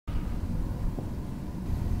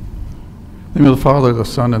In the name of the Father, the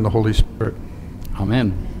Son, and the Holy Spirit.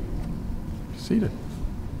 Amen. Seated.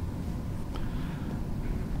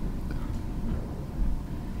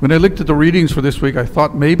 When I looked at the readings for this week, I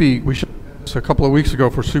thought maybe we should have this a couple of weeks ago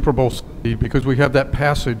for Super Bowl Sunday, because we have that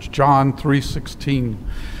passage, John 3:16,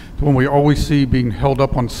 the one we always see being held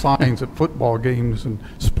up on signs at football games and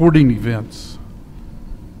sporting events.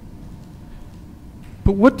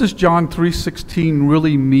 But what does John 3:16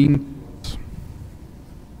 really mean?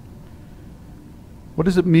 What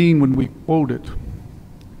does it mean when we quote it?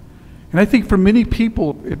 And I think for many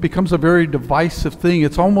people, it becomes a very divisive thing.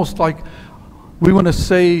 It's almost like we want to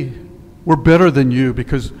say we're better than you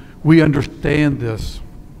because we understand this.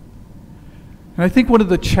 And I think one of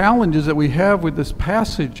the challenges that we have with this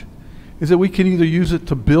passage is that we can either use it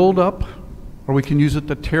to build up or we can use it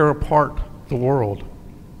to tear apart the world.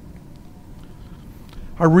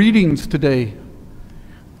 Our readings today,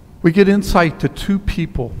 we get insight to two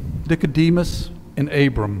people, Nicodemus and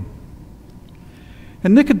Abram.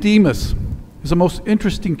 And Nicodemus is the most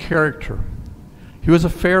interesting character. He was a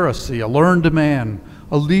Pharisee, a learned man,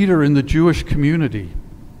 a leader in the Jewish community.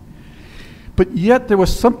 But yet there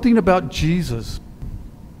was something about Jesus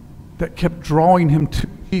that kept drawing him to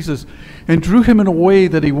Jesus and drew him in a way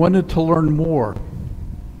that he wanted to learn more.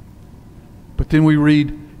 But then we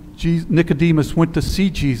read, Nicodemus went to see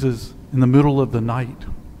Jesus in the middle of the night.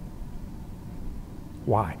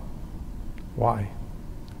 Why? Why?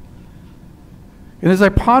 And as I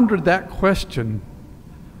pondered that question,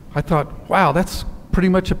 I thought, wow, that's pretty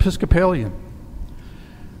much Episcopalian.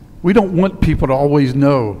 We don't want people to always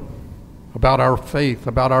know about our faith,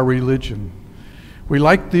 about our religion. We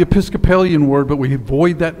like the Episcopalian word, but we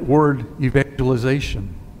avoid that word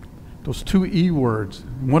evangelization. Those two E words,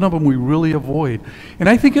 one of them we really avoid. And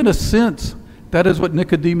I think in a sense, that is what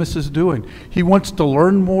Nicodemus is doing. He wants to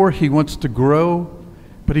learn more, he wants to grow,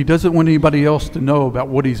 but he doesn't want anybody else to know about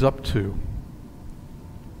what he's up to.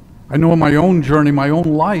 I know in my own journey, my own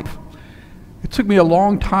life, it took me a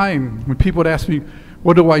long time when people would ask me,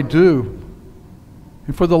 what do I do?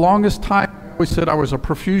 And for the longest time, I always said I was a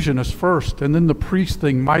perfusionist first, and then the priest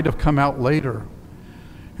thing might have come out later.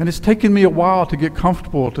 And it's taken me a while to get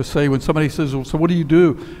comfortable to say, when somebody says, well, so what do you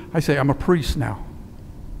do? I say, I'm a priest now.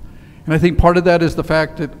 And I think part of that is the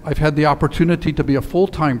fact that I've had the opportunity to be a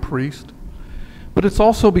full-time priest, but it's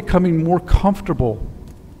also becoming more comfortable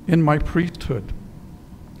in my priesthood.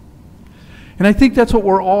 And I think that's what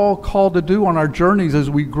we're all called to do on our journeys as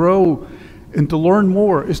we grow and to learn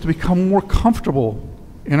more, is to become more comfortable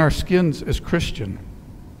in our skins as Christian.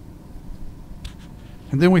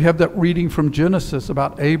 And then we have that reading from Genesis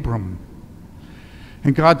about Abram.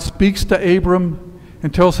 And God speaks to Abram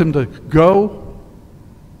and tells him to go.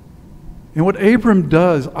 And what Abram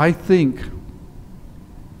does, I think,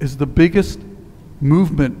 is the biggest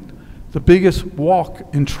movement, the biggest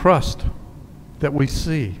walk in trust that we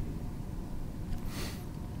see.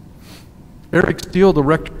 Eric Steele, the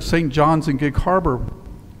rector of St. John's in Gig Harbor,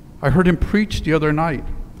 I heard him preach the other night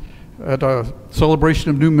at a celebration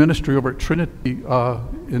of new ministry over at Trinity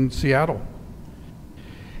in Seattle.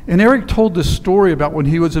 And Eric told this story about when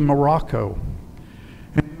he was in Morocco.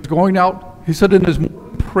 And he was going out, he said in his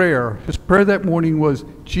prayer that morning was,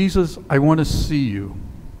 Jesus, I want to see you.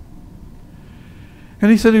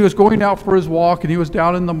 And he said he was going out for his walk, and he was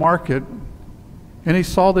down in the market, and he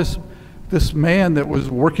saw this man that was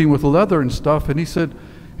working with leather and stuff, and he said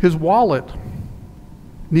his wallet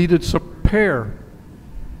needed some repair.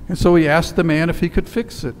 And so he asked the man if he could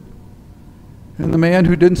fix it. And the man,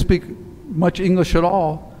 who didn't speak much English at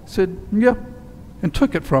all, said, yeah, and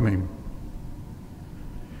took it from him.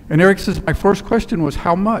 And Eric says, my first question was,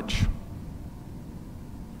 how much?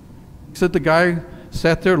 He said the guy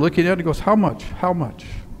sat there looking at it and goes, how much? How much?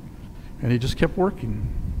 And he just kept working.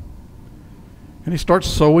 And he starts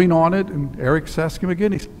sewing on it, and Eric's asking him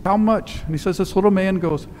again, he says, how much? And he says, this little man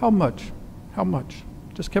goes, how much? How much?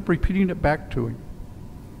 Just kept repeating it back to him.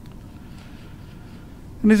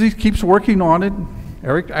 And as he keeps working on it,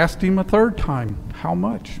 Eric asked him a third time, how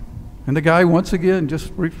much? And the guy once again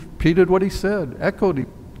just repeated what he said, echoed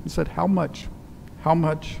him, and said, how much? How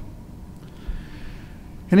much?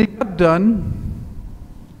 And he got done,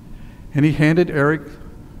 and he handed Eric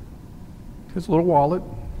his little wallet,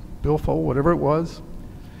 billfold, whatever it was.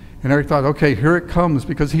 And Eric thought, okay, here it comes,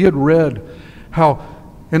 because he had read how,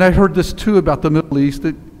 and I heard this too about the Middle East,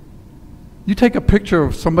 that you take a picture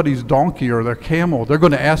of somebody's donkey or their camel, they're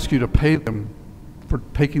going to ask you to pay them for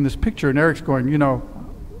taking this picture. And Eric's going, you know,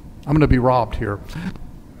 I'm going to be robbed here.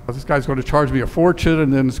 This guy's going to charge me a fortune,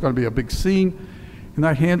 and then it's going to be a big scene. And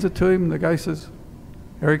I hands it to him, and the guy says,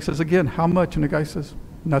 Eric says again, how much? And the guy says,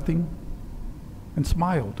 nothing, and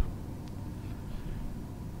smiled.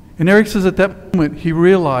 And Eric says at that moment he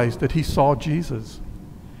realized that he saw Jesus.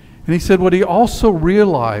 And he said what he also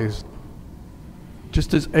realized,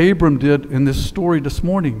 just as Abram did in this story this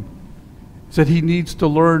morning, is that he needs to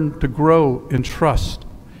learn to grow in trust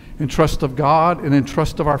of God and in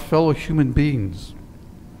trust of our fellow human beings.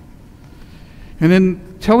 And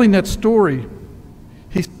in telling that story,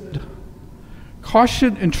 he said,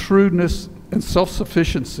 caution and shrewdness and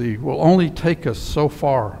self-sufficiency will only take us so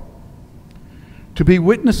far. To be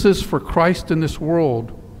witnesses for Christ in this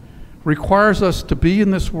world requires us to be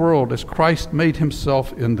in this world as Christ made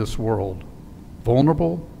himself in this world,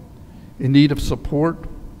 vulnerable, in need of support,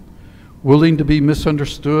 willing to be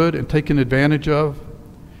misunderstood and taken advantage of,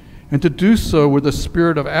 and to do so with a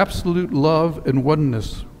spirit of absolute love and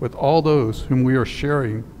oneness with all those whom we are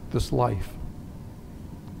sharing this life.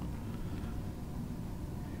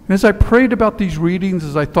 And as I prayed about these readings,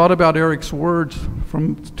 as I thought about Eric's words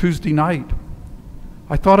from Tuesday night,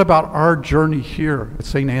 I thought about our journey here at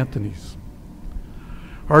St. Anthony's,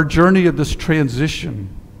 our journey of this transition,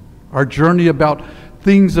 our journey about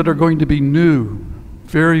things that are going to be new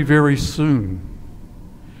very, very soon.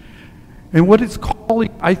 And what it's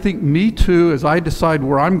calling, I think, me to as I decide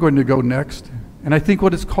where I'm going to go next, and I think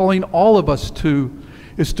what it's calling all of us to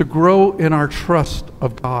is to grow in our trust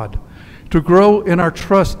of God, to grow in our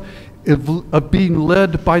trust of being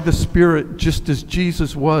led by the Spirit just as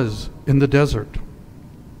Jesus was in the desert.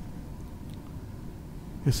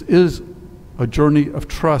 This is a journey of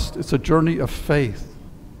trust. It's a journey of faith.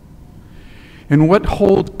 And what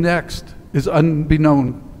holds next is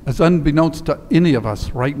unbeknownst to any of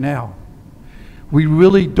us right now. We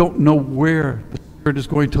really don't know where the Spirit is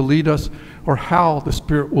going to lead us or how the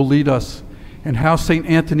Spirit will lead us and how St.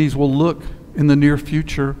 Anthony's will look in the near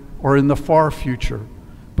future or in the far future.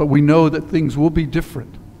 But we know that things will be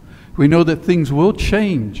different. We know that things will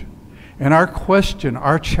change. And our question,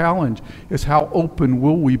 our challenge, is how open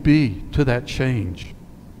will we be to that change?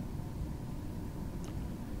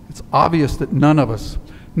 It's obvious that none of us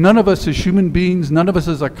as human beings, none of us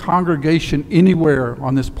as a congregation anywhere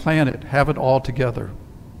on this planet have it all together.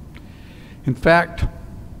 In fact,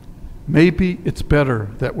 maybe it's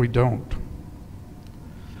better that we don't.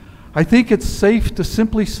 I think it's safe to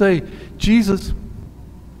simply say, Jesus,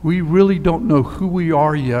 we really don't know who we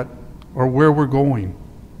are yet or where we're going.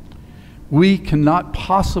 We cannot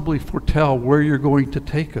possibly foretell where you're going to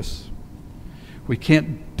take us. We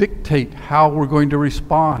can't dictate how we're going to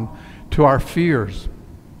respond to our fears.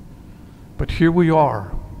 But here we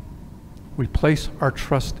are. We place our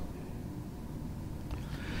trust.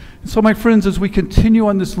 And so, my friends, as we continue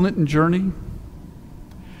on this Lenten journey,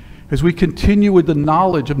 as we continue with the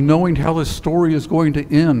knowledge of knowing how this story is going to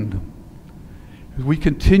end, as we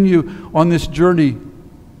continue on this journey,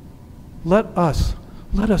 let us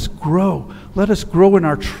grow. Let us grow in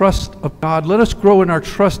our trust of God. Let us grow in our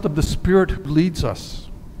trust of the Spirit who leads us.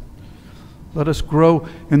 Let us grow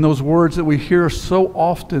in those words that we hear so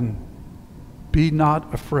often, be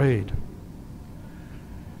not afraid.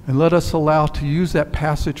 And let us allow to use that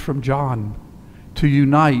passage from John to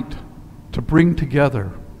unite, to bring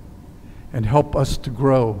together, and help us to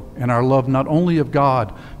grow in our love not only of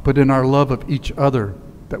God, but in our love of each other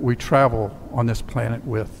that we travel on this planet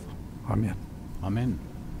with. Amen. Amen.